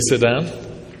Sit down.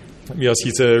 Let me ask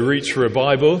you to reach for a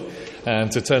Bible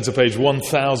and to turn to page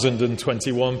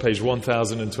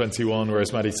 1021, where,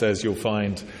 as Maddie says, you'll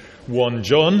find 1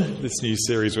 John, this new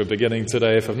series we're beginning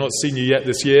today. If I've not seen you yet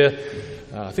this year,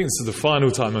 I think this is the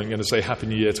final time I'm going to say Happy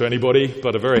New Year to anybody,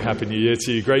 but a very Happy New Year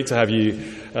to you. Great to have you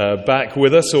back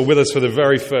with us, or with us for the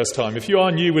very first time. If you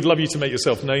are new, we'd love you to make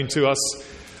yourself known to us.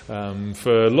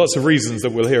 For lots of reasons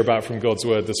that we'll hear about from God's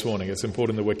Word this morning. It's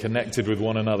important that we're connected with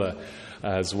one another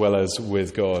as well as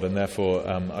with God, and therefore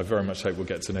I very much hope we'll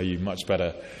get to know you much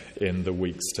better in the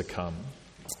weeks to come.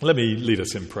 Let me lead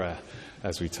us in prayer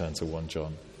as we turn to 1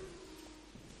 John.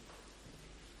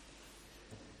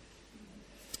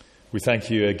 We thank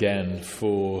you again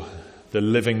for the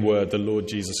living Word, the Lord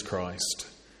Jesus Christ.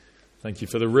 Thank you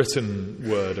for the written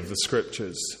Word of the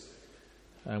Scriptures.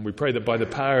 And we pray that by the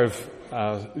power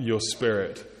of your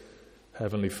Spirit,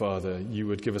 Heavenly Father, you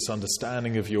would give us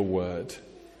understanding of your word.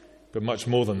 But much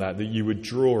more than that you would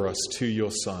draw us to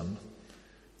your Son,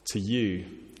 to you,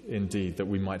 indeed, that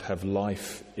we might have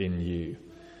life in you.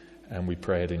 And we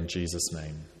pray it in Jesus'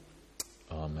 name.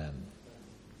 Amen.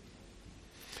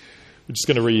 We're just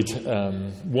going to read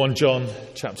 1 John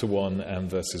chapter 1 and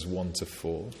verses 1 to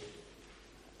 4.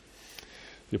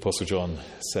 The Apostle John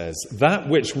says, "That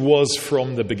which was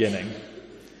from the beginning,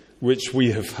 which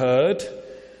we have heard,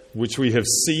 which we have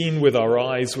seen with our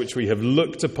eyes, which we have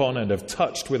looked upon and have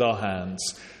touched with our hands,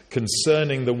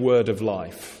 concerning the word of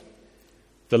life.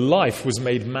 The life was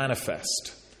made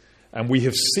manifest, and we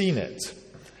have seen it,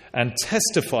 and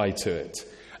testify to it,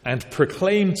 and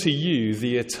proclaim to you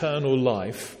the eternal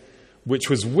life, which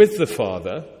was with the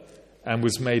Father, and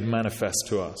was made manifest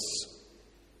to us.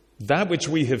 That which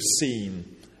we have seen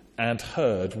and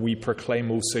heard we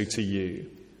proclaim also to you,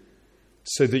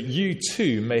 so that you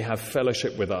too may have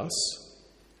fellowship with us.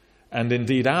 And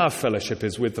indeed our fellowship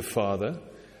is with the Father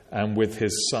and with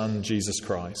his Son Jesus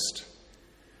Christ.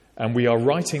 And we are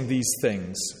writing these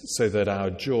things so that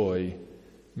our joy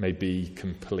may be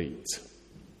complete."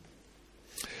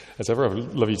 As ever, I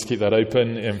would love you to keep that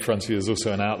open. In front of you, there's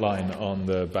also an outline on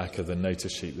the back of the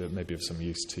notice sheet that may be of some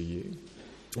use to you.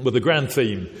 Well, the grand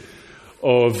theme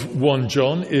of 1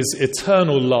 John is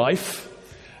eternal life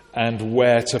and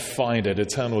where to find it.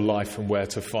 Eternal life and where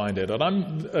to find it. And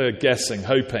I'm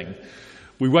hoping,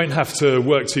 we won't have to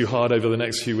work too hard over the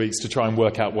next few weeks to try and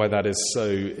work out why that is so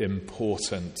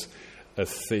important a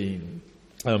theme.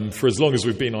 For as long as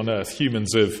we've been on earth,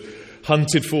 humans have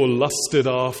hunted for, lusted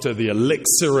after the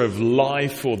elixir of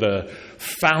life, or the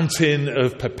fountain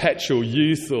of perpetual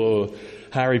youth, or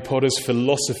Harry Potter's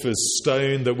philosopher's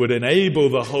stone that would enable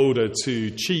the holder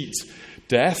to cheat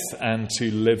death and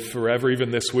to live forever.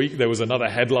 Even this week, there was another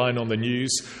headline on the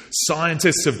news.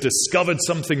 Scientists have discovered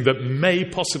something that may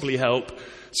possibly help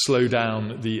slow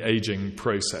down the aging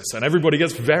process. And everybody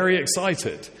gets very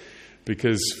excited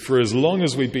because for as long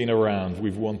as we've been around,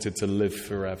 we've wanted to live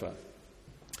forever.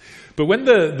 But when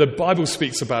the Bible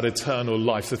speaks about eternal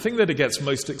life, the thing that it gets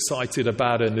most excited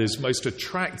about and is most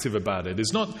attractive about it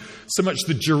is not so much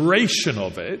the duration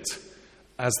of it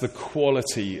as the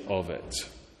quality of it.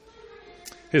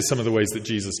 Here's some of the ways that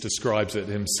Jesus describes it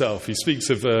himself. He speaks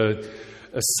of a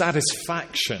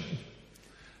satisfaction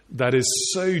that is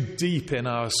so deep in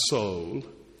our soul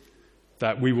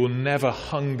that we will never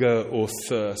hunger or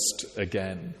thirst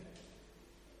again.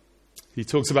 He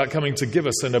talks about coming to give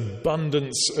us an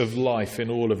abundance of life in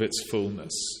all of its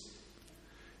fullness.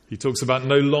 He talks about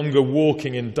no longer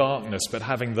walking in darkness, but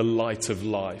having the light of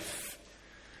life.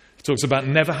 He talks about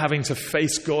never having to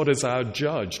face God as our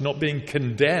judge, not being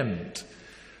condemned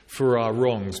for our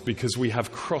wrongs because we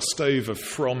have crossed over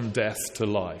from death to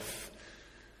life.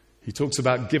 He talks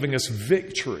about giving us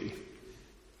victory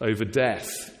over death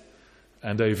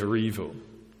and over evil.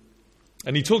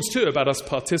 And he talks too about us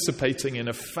participating in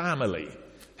a family,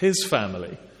 his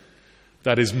family,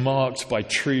 that is marked by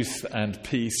truth and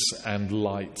peace and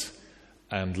light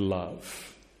and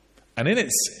love. And in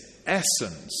its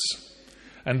essence,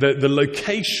 and the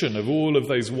location of all of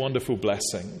those wonderful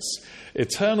blessings,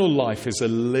 eternal life is a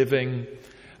living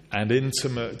and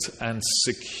intimate and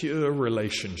secure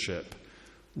relationship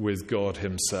with God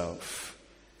himself.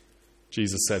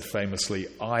 Jesus said famously,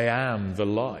 "I am the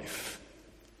life."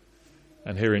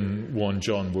 And here in 1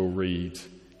 John we'll read,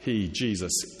 He,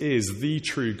 Jesus, is the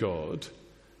true God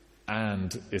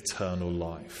and eternal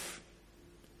life.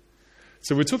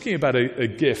 So we're talking about a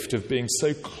gift of being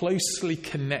so closely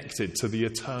connected to the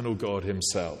eternal God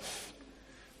himself,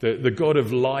 the God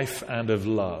of life and of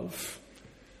love,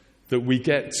 that we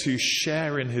get to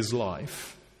share in his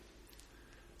life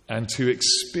and to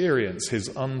experience his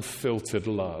unfiltered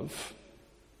love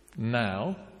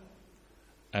now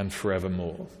and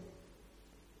forevermore.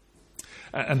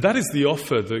 And that is the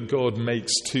offer that God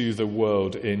makes to the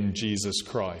world in Jesus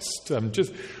Christ.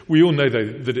 We all know, though,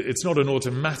 that it's not an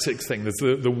automatic thing.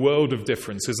 There's the world of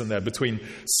difference, isn't there, between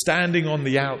standing on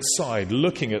the outside,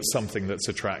 looking at something that's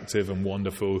attractive and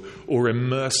wonderful, or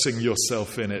immersing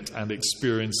yourself in it and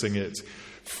experiencing it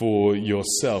for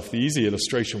yourself. The easy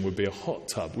illustration would be a hot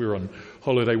tub. We were on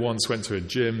holiday once, went to a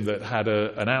gym that had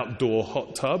an outdoor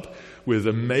hot tub with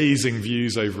amazing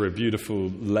views over a beautiful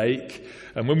lake.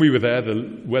 And when we were there,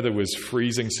 the weather was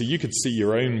freezing, so you could see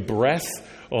your own breath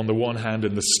on the one hand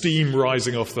and the steam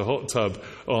rising off the hot tub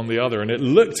on the other. And it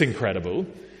looked incredible,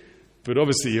 but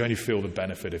obviously you only feel the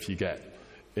benefit if you get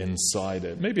inside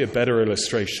it. Maybe a better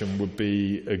illustration would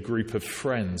be a group of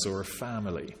friends or a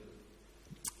family.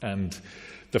 And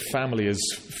the family is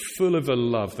full of a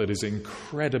love that is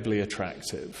incredibly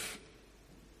attractive.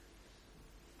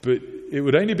 But it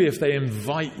would only be if they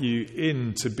invite you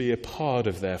in to be a part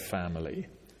of their family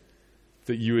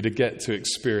that you would get to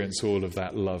experience all of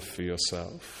that love for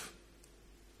yourself.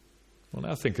 Well,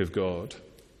 now think of God.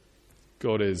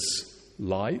 God is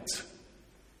light.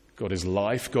 God is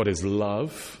life. God is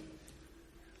love.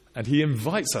 And he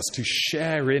invites us to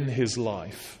share in his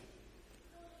life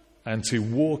and to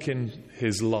walk in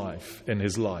his life, in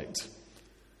his light,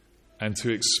 and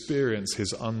to experience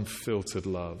his unfiltered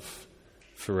love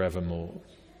forevermore.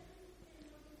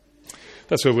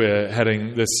 That's where we're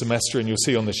heading this semester, and you'll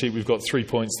see on the sheet we've got 3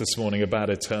 points this morning about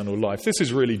eternal life. This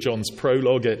is really John's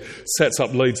prologue. It sets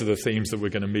up loads of the themes that we're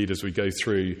going to meet as we go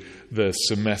through the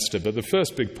semester. But the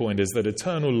first big point is that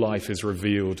eternal life is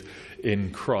revealed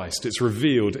in Christ. It's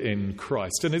revealed in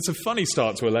Christ. And it's a funny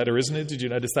start to a letter, isn't it? Did you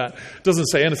notice that? It doesn't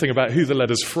say anything about who the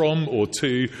letter's from or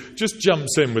to, just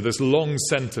jumps in with this long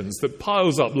sentence that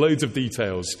piles up loads of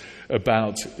details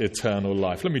about eternal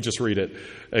life. Let me just read it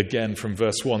again from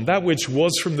verse 1. That which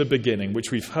was from the beginning,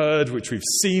 which we've heard, which we've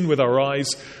seen with our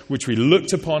eyes, which we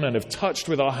looked upon and have touched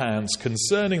with our hands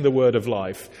concerning the word of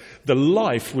life, the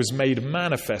life was made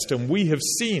manifest, and we have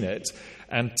seen it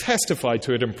and testified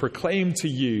to it and proclaimed to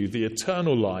you the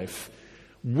eternal life,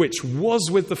 which was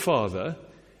with the Father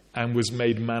and was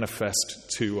made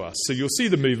manifest to us. So you'll see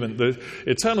the movement. The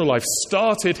eternal life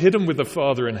started hidden with the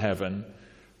Father in heaven,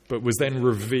 but was then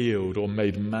revealed or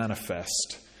made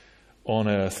manifest on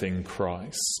earth in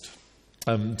Christ.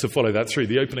 To follow that through,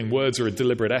 the opening words are a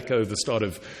deliberate echo of the start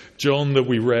of John that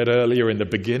we read earlier. In the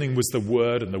beginning was the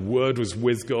Word, and the Word was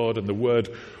with God, and the Word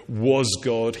was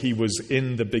God. He was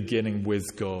in the beginning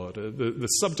with God. The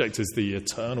subject is the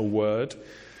eternal Word.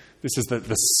 This is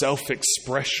the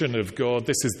self-expression of God.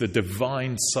 This is the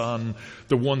divine Son,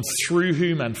 the one through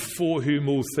whom and for whom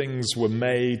all things were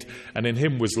made, and in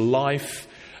him was life,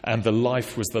 and the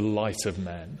life was the light of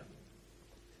men.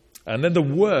 And then the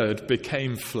Word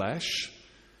became flesh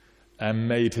and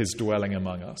made his dwelling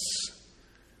among us.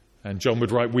 And John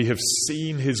would write, we have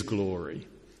seen his glory,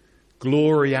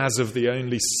 glory as of the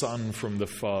only Son from the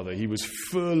Father. He was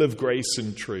full of grace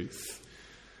and truth.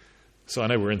 So I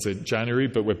know we're into January,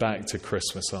 but we're back to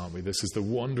Christmas, aren't we? This is the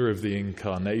wonder of the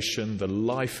incarnation, the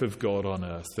life of God on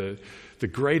earth, the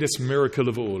greatest miracle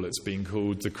of all. It's been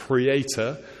called the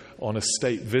Creator on a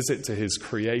state visit to his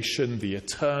creation, the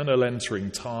eternal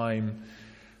entering time,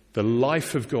 the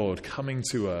life of God coming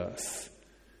to earth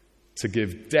to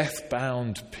give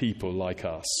death-bound people like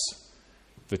us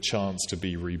the chance to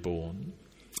be reborn.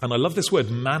 And I love this word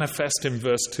manifest in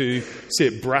verse 2. See,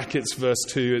 it brackets verse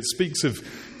 2. It speaks of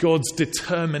God's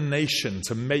determination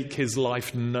to make his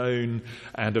life known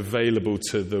and available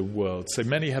to the world. So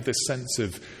many have this sense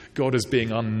of God as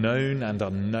being unknown and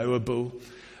unknowable.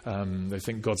 They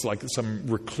think God's like some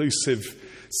reclusive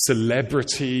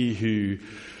celebrity who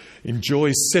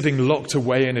enjoys sitting locked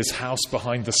away in his house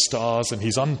behind the stars, and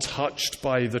he's untouched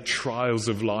by the trials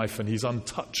of life, and he's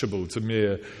untouchable to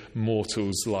mere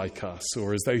mortals like us,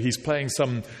 or as though he's playing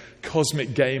some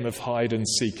cosmic game of hide and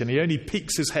seek, and he only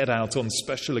peeks his head out on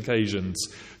special occasions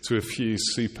to a few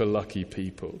super lucky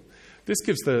people. This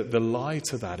gives the lie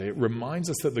to that. It reminds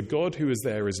us that the God who is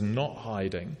there is not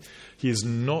hiding. He is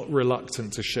not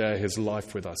reluctant to share his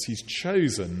life with us. He's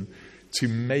chosen to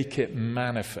make it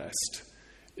manifest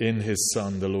in his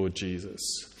Son, the Lord Jesus.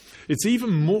 It's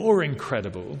even more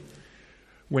incredible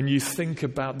when you think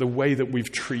about the way that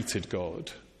we've treated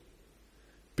God,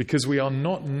 because we are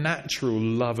not natural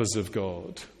lovers of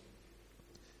God.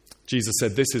 Jesus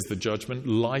said, this is the judgment.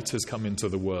 Light has come into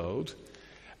the world,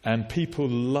 and people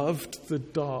loved the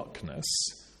darkness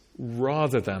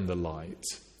rather than the light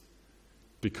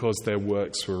because their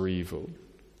works were evil.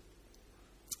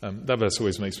 That verse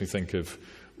always makes me think of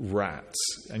rats.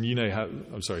 And you know how,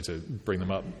 I'm sorry to bring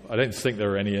them up. I don't think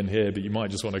there are any in here, but you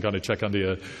might just want to kind of check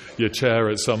under your chair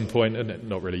at some point. And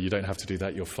not really, you don't have to do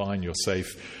that. You're fine. You're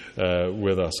safe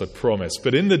with us, I promise.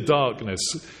 But in the darkness,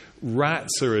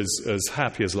 rats are as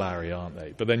happy as Larry, aren't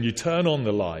they? But then you turn on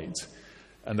the light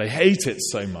and they hate it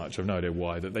so much, I've no idea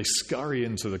why, that they scurry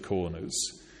into the corners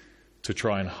to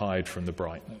try and hide from the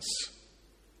brightness.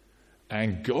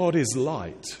 And God is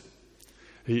light.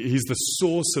 He's the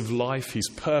source of life. He's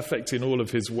perfect in all of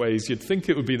his ways. You'd think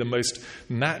it would be the most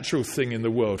natural thing in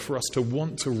the world for us to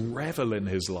want to revel in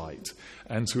his light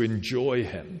and to enjoy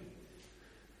him.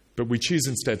 But we choose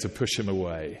instead to push him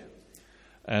away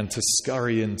and to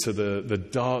scurry into the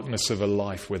darkness of a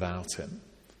life without him.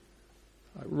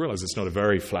 I realize it's not a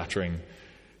very flattering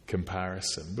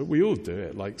comparison, but we all do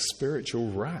it like spiritual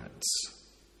rats.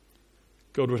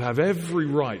 God would have every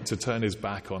right to turn his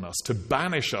back on us, to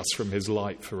banish us from his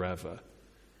light forever.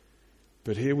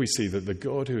 But here we see that the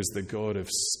God who is the God of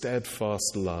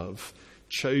steadfast love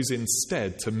chose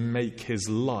instead to make his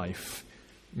life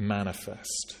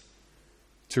manifest,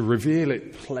 to reveal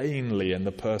it plainly in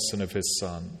the person of his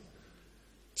Son,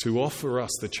 to offer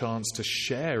us the chance to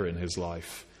share in his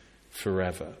life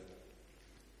forever.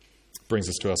 Brings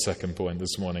us to our second point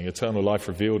this morning: eternal life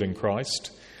revealed in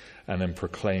Christ and then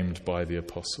proclaimed by the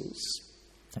apostles.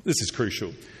 This is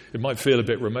crucial. It might feel a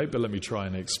bit remote, but let me try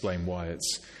and explain why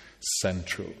it's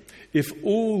central. If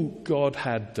all God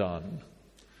had done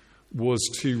was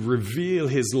to reveal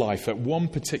his life at one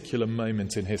particular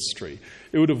moment in history,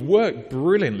 it would have worked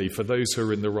brilliantly for those who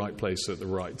are in the right place at the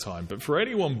right time. But for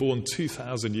anyone born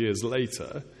 2,000 years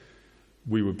later,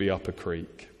 we would be up a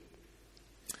creek.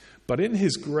 But in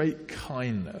his great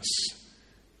kindness,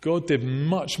 God did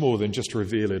much more than just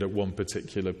reveal it at one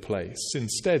particular place.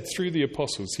 Instead, through the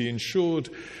apostles, he ensured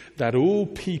that all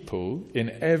people in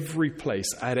every place,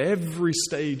 at every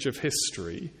stage of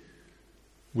history,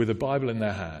 with a Bible in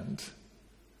their hand,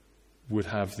 would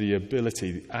have the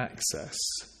ability, the access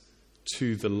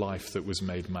to the life that was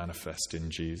made manifest in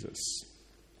Jesus.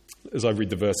 As I read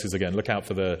the verses again, look out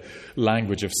for the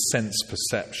language of sense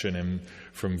perception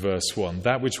from verse 1.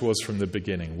 That which was from the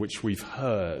beginning, which we've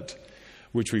heard,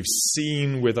 which we've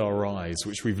seen with our eyes,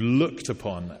 which we've looked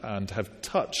upon and have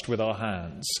touched with our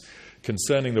hands,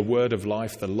 concerning the word of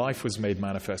life, the life was made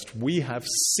manifest. We have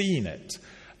seen it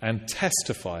and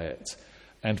testify it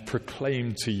and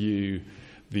proclaim to you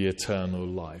the eternal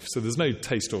life. So there's no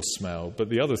taste or smell, but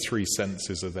the other three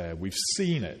senses are there. We've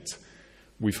seen it,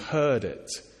 we've heard it,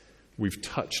 we've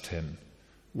touched him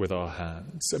with our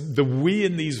hands. The we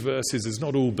in these verses is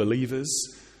not all believers.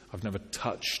 I've never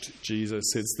touched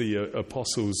Jesus. It's the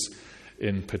apostles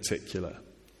in particular.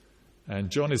 And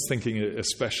John is thinking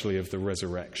especially of the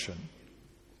resurrection.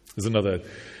 There's another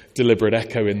deliberate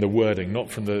echo in the wording, not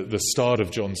from the start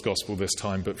of John's gospel this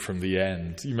time, but from the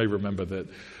end. You may remember that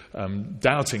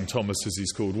doubting Thomas, as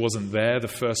he's called, wasn't there the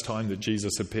first time that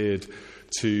Jesus appeared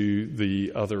to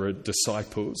the other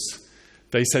disciples.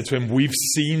 They said to him, "We've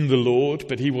seen the Lord,"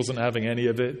 but he wasn't having any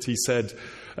of it. He said,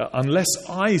 "Unless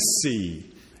I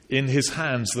see in his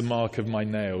hands the mark of my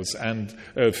nails and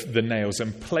of the nails,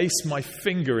 and place my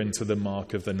finger into the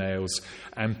mark of the nails,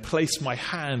 and place my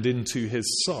hand into his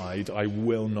side, I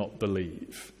will not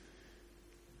believe."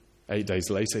 8 days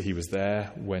later, he was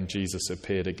there when Jesus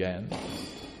appeared again.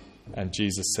 And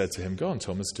Jesus said to him, "Go on,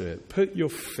 Thomas, do it. Put your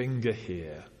finger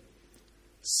here.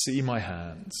 See my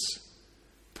hands.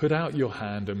 Put out your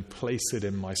hand and place it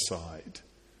in my side.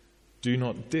 Do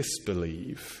not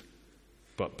disbelieve,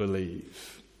 but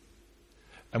believe."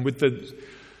 And with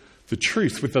the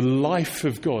truth, with the life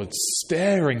of God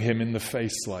staring him in the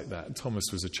face like that, Thomas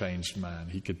was a changed man.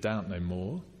 He could doubt no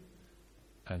more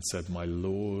and said, "My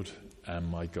Lord and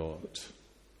my God."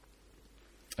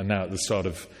 And now at the start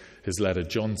of his letter,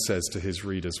 John says to his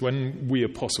readers, when we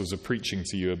apostles are preaching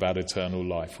to you about eternal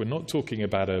life, we're not talking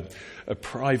about a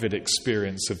private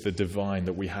experience of the divine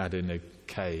that we had in a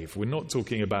cave. We're not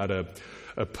talking about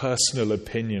a personal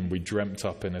opinion we dreamt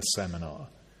up in a seminar.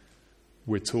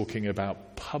 We're talking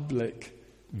about public,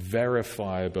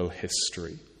 verifiable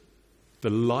history.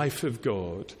 The life of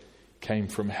God came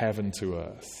from heaven to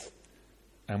earth,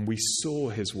 and we saw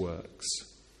his works,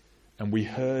 and we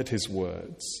heard his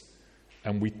words,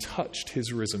 and we touched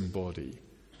his risen body,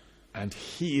 and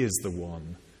he is the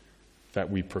one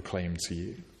that we proclaim to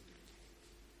you.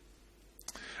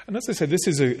 And as I said, this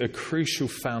is a crucial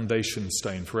foundation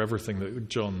stone for everything that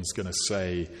John's going to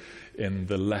say in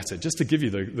the letter. Just to give you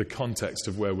the context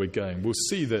of where we're going, we'll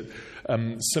see that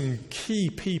some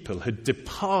key people had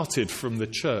departed from the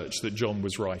church that John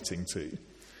was writing to.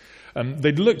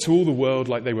 They'd looked to all the world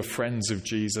like they were friends of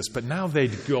Jesus, but now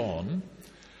they'd gone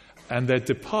And their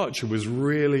departure was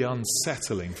really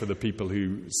unsettling for the people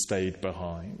who stayed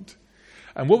behind.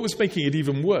 And what was making it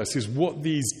even worse is what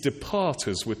these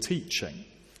departers were teaching.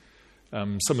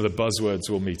 Some of the buzzwords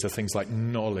we'll meet are things like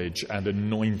knowledge and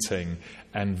anointing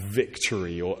and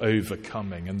victory or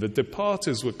overcoming. And the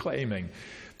departers were claiming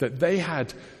that they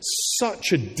had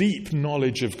such a deep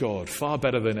knowledge of God, far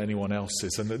better than anyone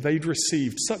else's, and that they'd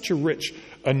received such a rich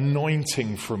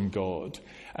anointing from God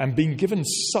and been given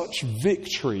such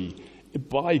victory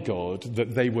by God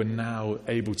that they were now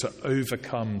able to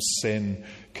overcome sin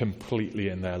completely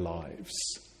in their lives.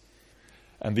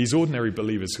 And these ordinary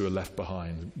believers who were left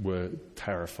behind were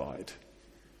terrified,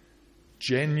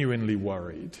 genuinely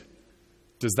worried.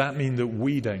 Does that mean that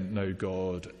we don't know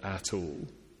God at all?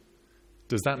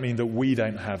 Does that mean that we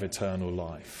don't have eternal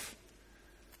life?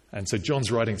 And so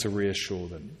John's writing to reassure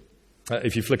them.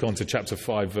 If you flick on to chapter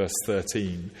 5, verse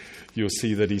 13, you'll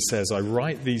see that he says, I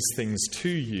write these things to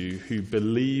you who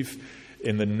believe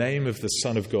in the name of the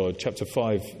Son of God. Chapter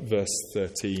 5, verse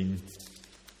 13.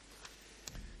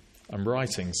 I'm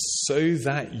writing so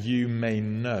that you may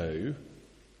know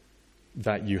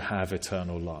that you have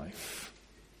eternal life.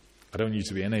 I don't want you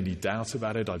to be in any doubt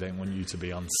about it. I don't want you to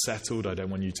be unsettled. I don't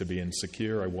want you to be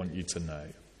insecure. I want you to know.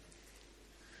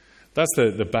 That's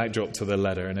the backdrop to the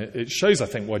letter, and it shows, I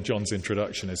think, why John's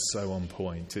introduction is so on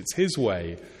point. It's his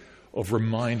way of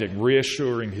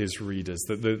reassuring his readers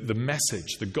that the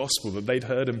message, the gospel that they'd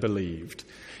heard and believed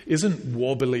isn't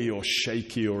wobbly or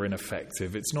shaky or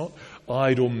ineffective. It's not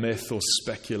idle myth or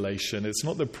speculation. It's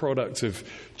not the product of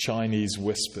Chinese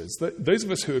whispers. Those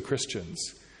of us who are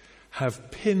Christians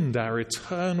have pinned our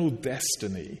eternal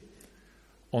destiny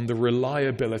on the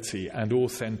reliability and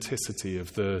authenticity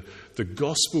of the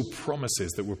gospel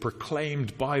promises that were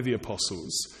proclaimed by the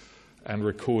apostles and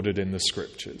recorded in the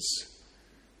scriptures.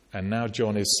 And now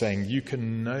John is saying you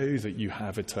can know that you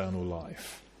have eternal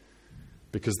life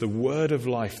because the word of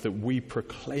life that we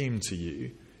proclaim to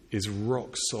you is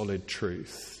rock solid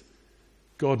truth.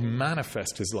 God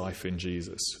manifests his life in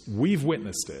Jesus. We've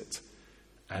witnessed it,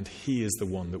 and he is the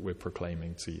one that we're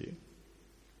proclaiming to you.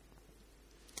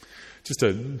 Just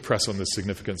to press on the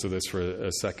significance of this for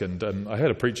a second, I heard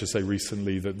a preacher say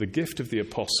recently that the gift of the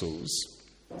apostles,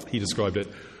 he described it,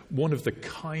 one of the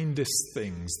kindest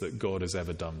things that God has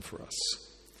ever done for us.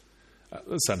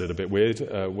 That sounded a bit weird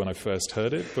when I first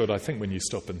heard it, but I think when you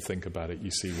stop and think about it,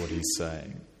 you see what he's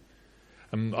saying.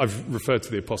 I've referred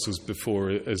to the apostles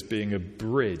before as being a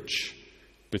bridge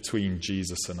between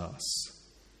Jesus and us.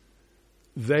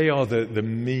 They are the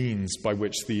means by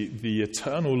which the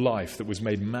eternal life that was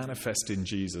made manifest in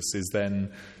Jesus is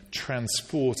then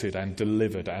transported and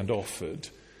delivered and offered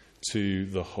to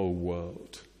the whole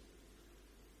world.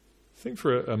 Think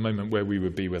for a moment where we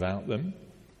would be without them.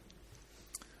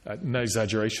 No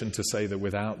exaggeration to say that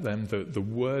without them, the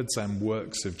words and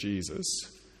works of Jesus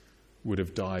would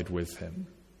have died with him.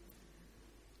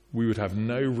 We would have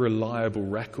no reliable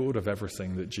record of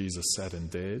everything that Jesus said and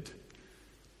did.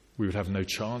 We would have no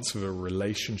chance of a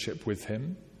relationship with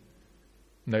him,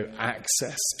 no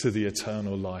access to the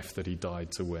eternal life that he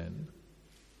died to win.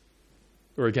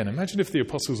 Or again, imagine if the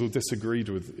apostles all disagreed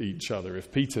with each other.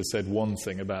 If Peter said one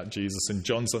thing about Jesus and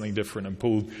John something different and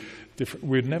Paul different,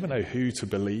 we'd never know who to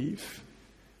believe.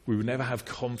 We would never have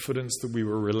confidence that we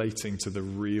were relating to the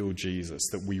real Jesus,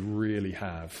 that we really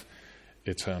have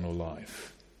eternal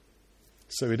life.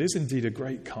 So it is indeed a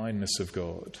great kindness of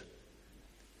God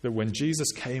that when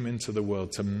Jesus came into the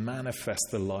world to manifest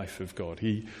the life of God,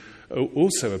 he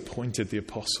also appointed the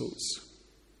apostles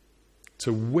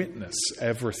to witness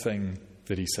everything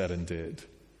that he said and did,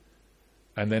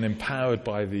 and then empowered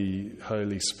by the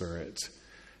Holy Spirit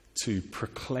to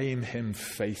proclaim him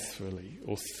faithfully,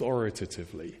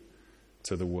 authoritatively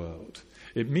to the world.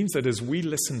 It means that as we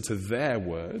listen to their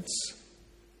words,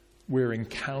 we're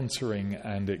encountering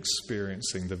and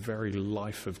experiencing the very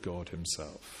life of God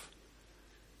himself.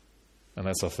 And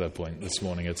that's our third point this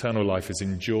morning. Eternal life is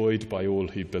enjoyed by all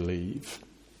who believe.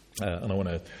 And I want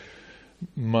to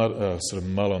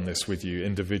mull on this with you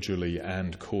individually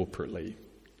and corporately.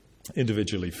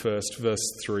 Individually first, verse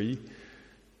 3.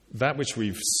 That which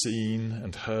we've seen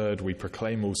and heard we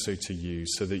proclaim also to you,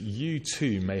 so that you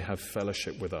too may have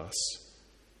fellowship with us.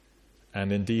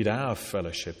 And indeed our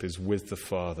fellowship is with the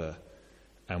Father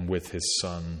and with his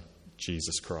Son,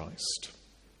 Jesus Christ.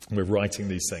 We're writing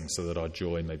these things so that our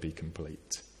joy may be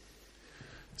complete.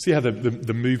 See how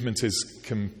the movement is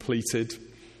completed?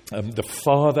 The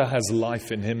Father has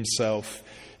life in himself.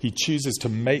 He chooses to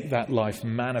make that life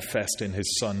manifest in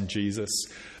his Son, Jesus.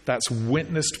 That's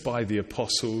witnessed by the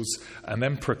apostles and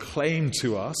then proclaimed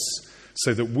to us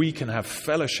so that we can have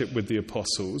fellowship with the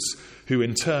apostles, who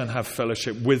in turn have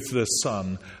fellowship with the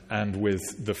Son and with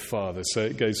the Father. So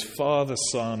it goes Father,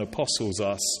 Son, apostles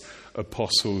us,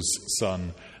 apostles,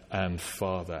 Son, and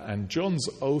Father. And John's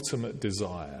ultimate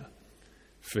desire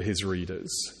for his readers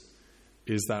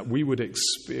is that we would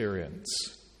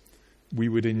experience, we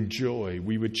would enjoy,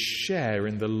 we would share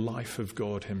in the life of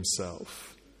God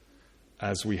himself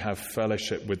as we have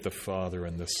fellowship with the Father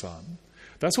and the Son.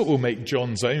 That's what will make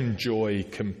John's own joy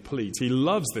complete. He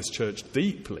loves this church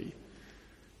deeply.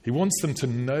 He wants them to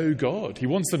know God. He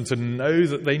wants them to know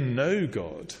that they know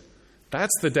God.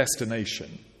 That's the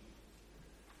destination.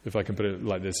 If I can put it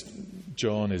like this,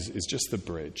 John is just the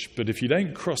bridge. But if you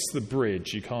don't cross the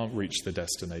bridge, you can't reach the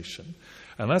destination.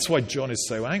 And that's why John is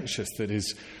so anxious that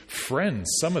his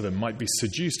friends, some of them, might be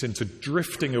seduced into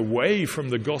drifting away from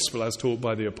the gospel as taught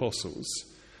by the apostles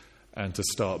and to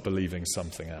start believing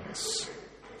something else.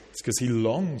 It's because he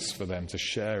longs for them to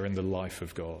share in the life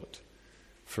of God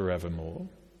forevermore.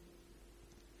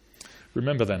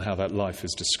 Remember then how that life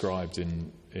is described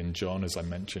in John, as I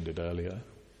mentioned it earlier.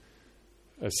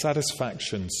 A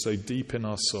satisfaction so deep in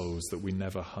our souls that we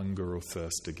never hunger or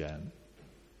thirst again.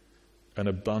 An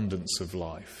abundance of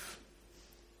life.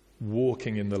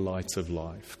 Walking in the light of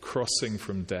life. Crossing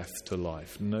from death to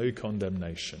life. No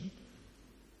condemnation.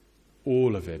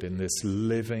 All of it in this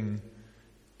living,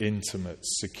 intimate,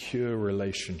 secure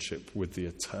relationship with the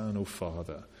eternal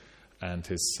Father and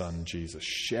his Son Jesus.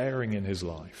 Sharing in his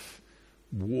life.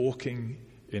 Walking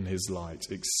in his light.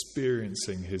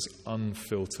 Experiencing his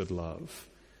unfiltered love.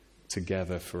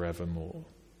 Together forevermore.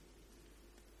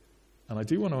 And I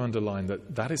do want to underline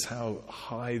that is how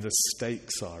high the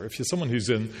stakes are. If you're someone who's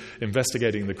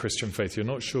investigating the Christian faith, you're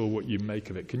not sure what you make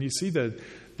of it. Can you see the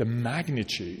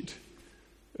magnitude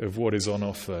of what is on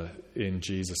offer in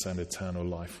Jesus and eternal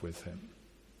life with him?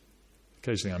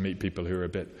 Occasionally I meet people who are a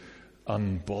bit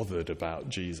unbothered about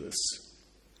Jesus.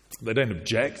 They don't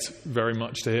object very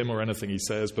much to him or anything he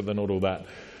says, but they're not all that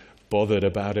bothered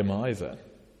about him either.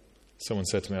 Someone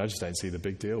said to me, I just don't see the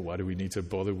big deal. Why do we need to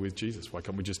bother with Jesus? Why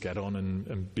can't we just get on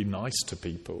and be nice to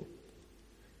people?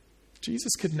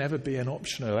 Jesus could never be an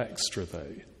optional extra,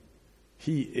 though.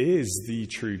 He is the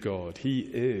true God. He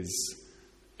is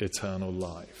eternal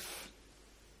life.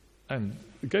 And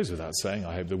it goes without saying,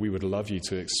 I hope, that we would love you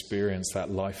to experience that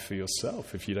life for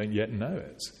yourself if you don't yet know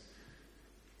it.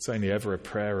 It's only ever a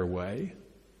prayer away.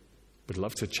 We'd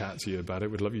love to chat to you about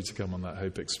it. We'd love you to come on that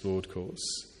Hope Explored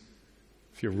course.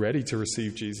 If you're ready to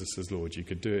receive Jesus as Lord, you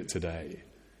could do it today,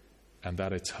 and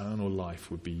that eternal life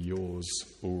would be yours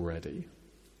already.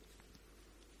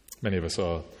 Many of us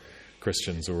are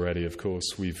Christians already, of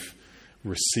course. We've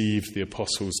received the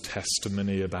apostles'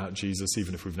 testimony about Jesus,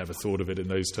 even if we've never thought of it in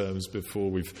those terms before.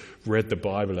 We've read the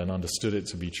Bible and understood it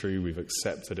to be true. We've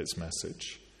accepted its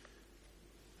message.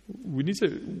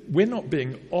 We're not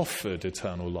being offered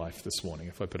eternal life this morning,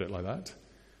 if I put it like that.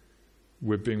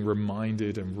 We're being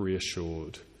reminded and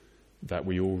reassured that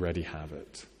we already have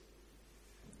it.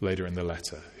 Later in the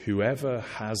letter, whoever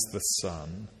has the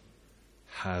Son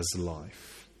has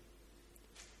life.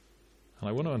 And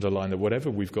I want to underline that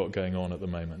whatever we've got going on at the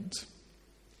moment,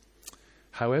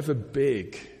 however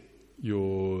big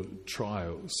your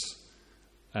trials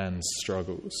and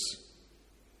struggles,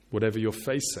 whatever you're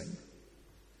facing,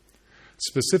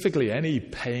 specifically any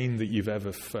pain that you've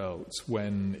ever felt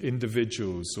when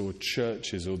individuals or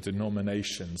churches or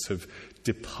denominations have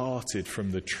departed from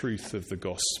the truth of the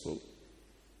gospel,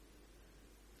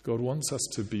 God wants us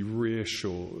to be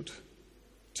reassured,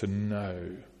 to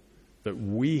know that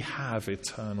we have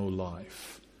eternal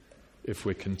life if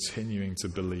we're continuing to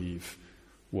believe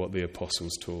what the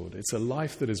apostles taught. It's a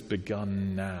life that has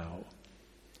begun now.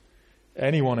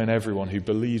 Anyone and everyone who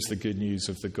believes the good news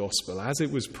of the gospel, as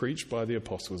it was preached by the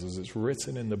apostles, as it's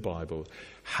written in the Bible,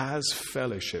 has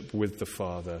fellowship with the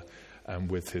Father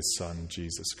and with his Son,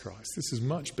 Jesus Christ. This is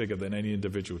much bigger than any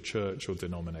individual church or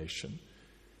denomination.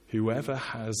 Whoever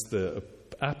has the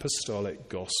apostolic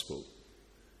gospel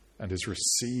and has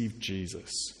received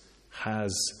Jesus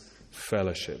has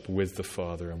fellowship with the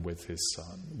Father and with his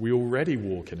Son. We already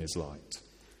walk in his light.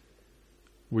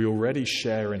 We already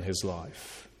share in his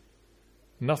life.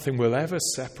 Nothing will ever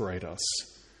separate us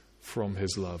from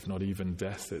his love, not even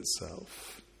death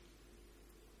itself.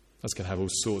 That's going to have all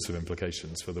sorts of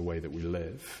implications for the way that we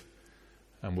live,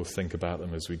 and we'll think about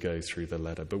them as we go through the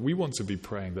letter. But we want to be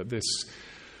praying that this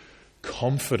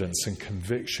confidence and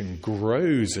conviction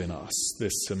grows in us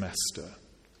this semester.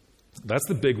 That's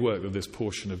the big work that this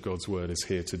portion of God's word is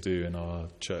here to do in our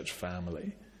church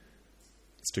family.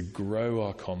 It's to grow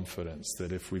our confidence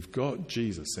that if we've got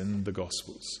Jesus in the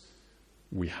Gospels,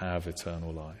 we have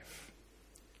eternal life.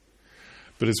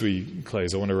 But as we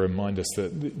close, I want to remind us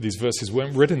that these verses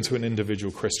weren't written to an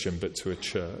individual Christian, but to a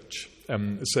church.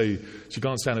 So as you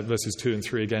glance down at verses 2 and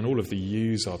 3 again, all of the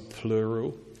yous are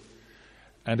plural.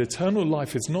 And eternal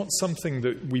life is not something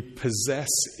that we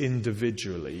possess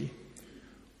individually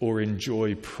or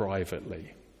enjoy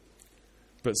privately,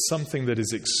 but something that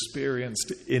is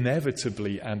experienced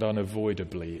inevitably and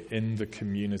unavoidably in the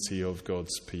community of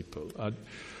God's people.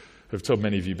 I've told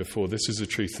many of you before, this is a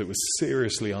truth that was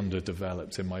seriously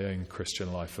underdeveloped in my own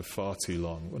Christian life for far too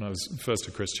long. When I was first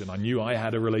a Christian, I knew I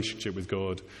had a relationship with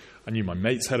God. I knew my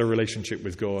mates had a relationship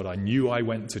with God. I knew I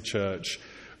went to church,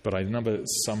 but I never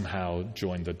somehow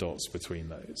joined the dots between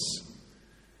those.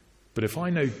 But if I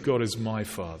know God as my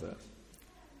Father,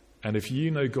 and if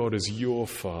you know God as your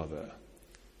Father,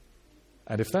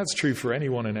 and if that's true for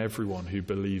anyone and everyone who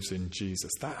believes in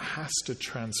Jesus, that has to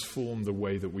transform the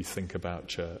way that we think about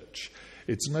church.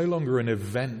 It's no longer an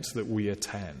event that we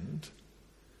attend,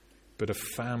 but a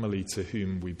family to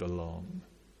whom we belong.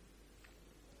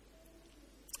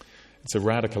 It's a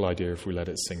radical idea if we let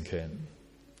it sink in.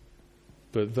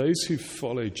 But those who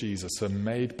follow Jesus are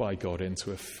made by God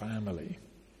into a family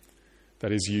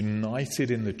that is united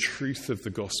in the truth of the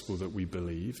gospel that we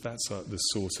believe. That's the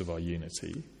source of our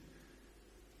unity.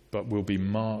 But will be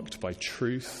marked by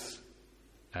truth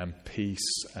and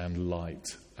peace and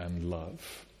light and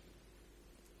love.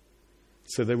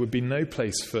 So there would be no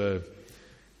place for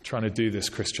trying to do this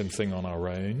Christian thing on our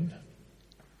own.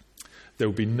 There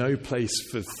would be no place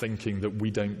for thinking that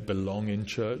we don't belong in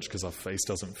church because our face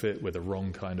doesn't fit with the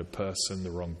wrong kind of person,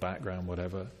 the wrong background,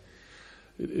 whatever.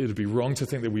 It would be wrong to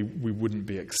think that we wouldn't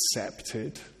be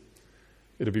accepted.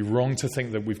 It would be wrong to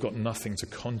think that we've got nothing to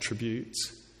contribute.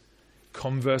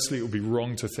 Conversely, it would be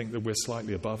wrong to think that we're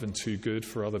slightly above and too good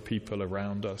for other people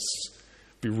around us.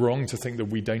 It would be wrong to think that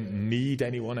we don't need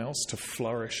anyone else to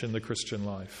flourish in the Christian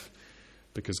life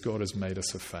because God has made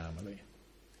us a family.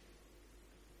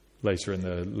 Later in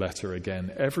the letter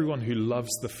again, everyone who loves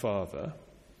the Father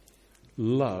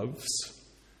loves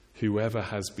whoever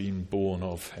has been born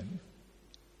of him.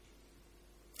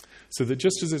 So that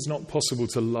just as it's not possible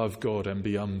to love God and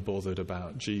be unbothered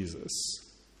about Jesus,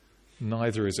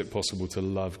 neither is it possible to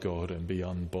love God and be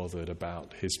unbothered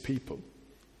about his people,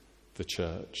 the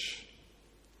church.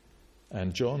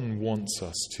 And John wants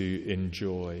us to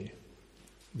enjoy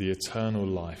the eternal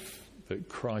life that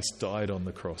Christ died on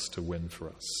the cross to win for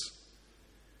us.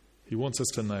 He wants us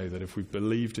to know that if we've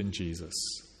believed in Jesus,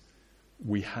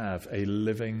 we have a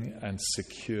living and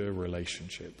secure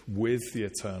relationship with the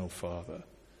eternal Father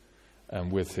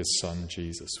and with his Son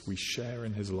Jesus. We share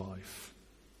in his life.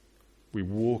 We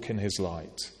walk in his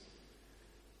light,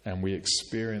 and we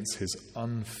experience his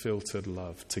unfiltered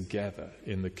love together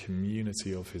in the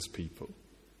community of his people.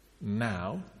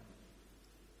 Now,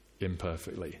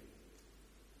 imperfectly,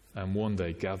 and one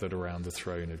day gathered around the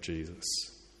throne of Jesus,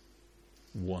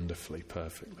 wonderfully,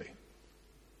 perfectly.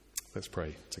 Let's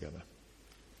pray together.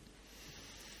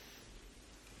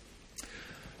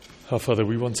 Our Father,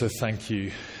 we want to thank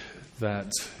you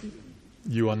that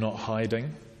you are not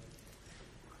hiding.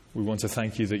 We want to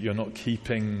thank you that you're not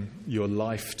keeping your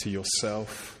life to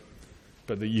yourself,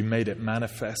 but that you made it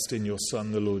manifest in your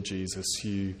Son, the Lord Jesus.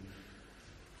 You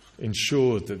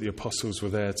ensured that the apostles were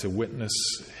there to witness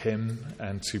him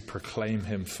and to proclaim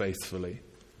him faithfully.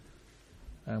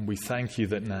 And we thank you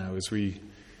that now, as we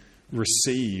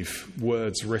receive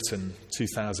words written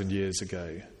 2,000 years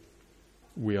ago,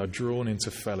 we are drawn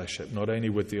into fellowship, not only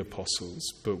with the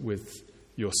apostles, but with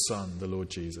your Son, the Lord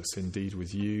Jesus, indeed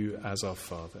with you as our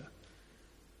Father.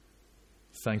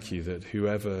 Thank you that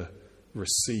whoever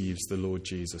receives the Lord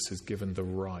Jesus is given the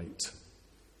right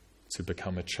to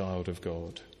become a child of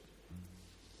God.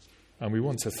 And we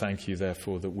want to thank you,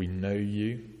 therefore, that we know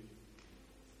you,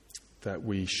 that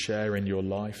we share in your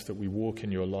life, that we walk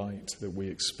in your light, that we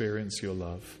experience your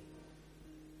love.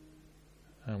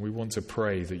 And we want to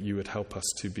pray that you would help us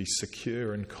to be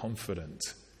secure and confident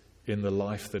in the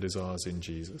life that is ours in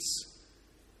Jesus.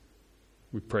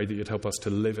 We pray that you'd help us to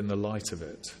live in the light of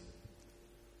it.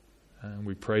 And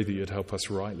we pray that you'd help us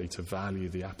rightly to value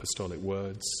the apostolic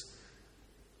words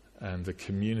and the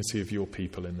community of your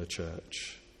people in the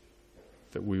church,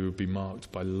 that we would be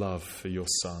marked by love for your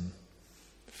Son,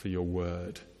 for your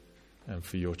word, and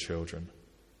for your children.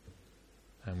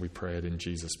 And we pray it in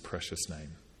Jesus' precious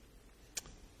name.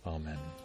 Amen.